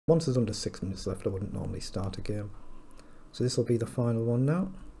Once there's under 6 minutes left, I wouldn't normally start a game. So this will be the final one now.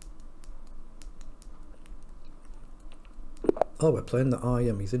 Oh, we're playing the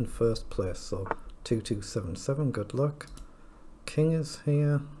IM. He's in first place, so 2277. Good luck. King is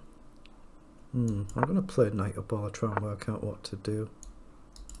here. I'm going to play knight up while I try and work out what to do.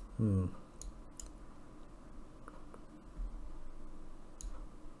 I'm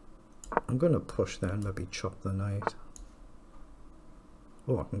going to push there and maybe chop the knight.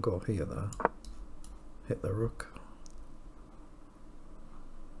 Oh, I can go here there. Hit the rook.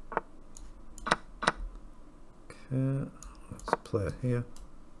 Okay, let's play here.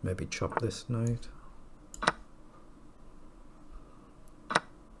 Maybe chop this knight.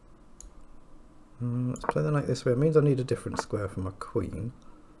 Let's play the knight this way. It means I need a different square for my queen.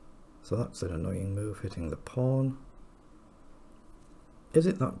 So that's an annoying move, hitting the pawn. Is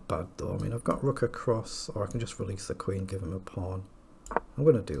it that bad though? I mean, I've got rook across, or I can just release the queen, give him a pawn. I'm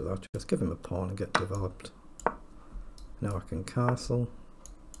going to do that, just give him a pawn and get developed. Now I can castle.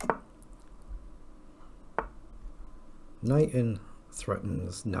 Knight in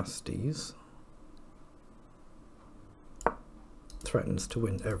threatens nasties. Threatens to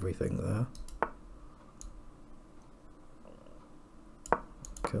win everything there.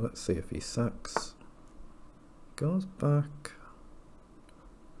 Okay, let's see if he sacks. Goes back.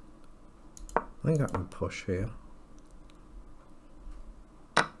 I think I can push here.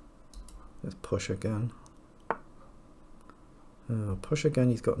 Let's push again. Push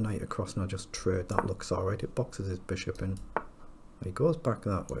again, he's got knight across and I just trade. That looks alright. It boxes his bishop in. He goes back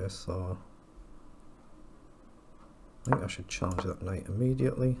that way, so I think I should challenge that knight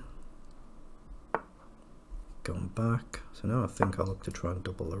immediately. Gone back. So now I think I'll look to try and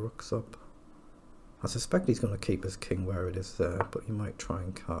double the rooks up. I suspect he's going to keep his king where it is there, but he might try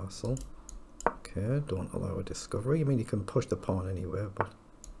and castle. Okay, don't allow a discovery. I mean, you can push the pawn anywhere, but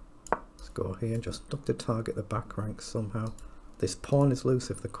let's go here and just look to target the back ranks somehow. This pawn is loose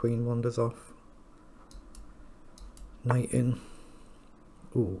if the queen wanders off. Knight in.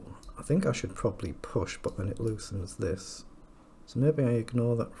 Ooh, I think I should probably push, but then it loosens this. So maybe I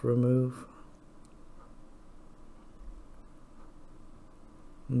ignore that for a move.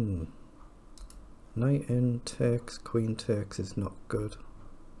 Knight in takes, queen takes is not good.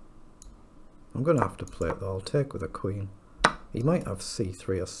 I'm going to have to play it though. I'll take with a queen. He might have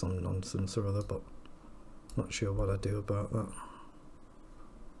c3 or some nonsense or other, but not sure what I do about that.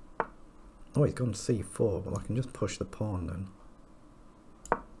 Oh, he's gone c4, but I can just push the pawn then.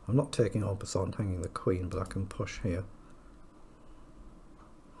 I'm not taking en passant hanging the queen, but I can push here.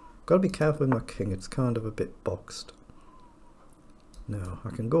 Got to be careful with my king, it's kind of a bit boxed. Now, I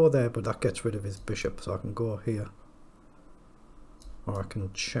can go there, but that gets rid of his bishop, so I can go here. Or I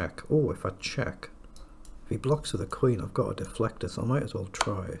can check. Oh, if I check, if he blocks with a queen, I've got a deflector, so I might as well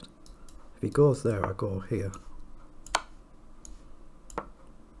try it. If he goes there, I go here.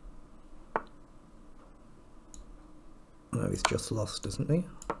 Now he's just lost, isn't he?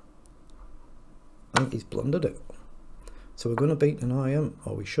 I think he's blundered it. So we're going to beat an IM,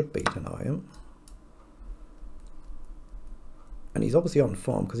 or we should beat an IM. And he's obviously on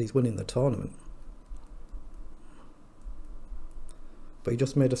form because he's winning the tournament. But he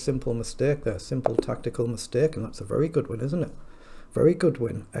just made a simple mistake there, simple tactical mistake, and that's a very good win, isn't it? Very good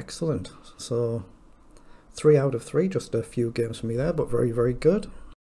win, excellent. So 3 out of 3, just a few games for me there, but very, very good.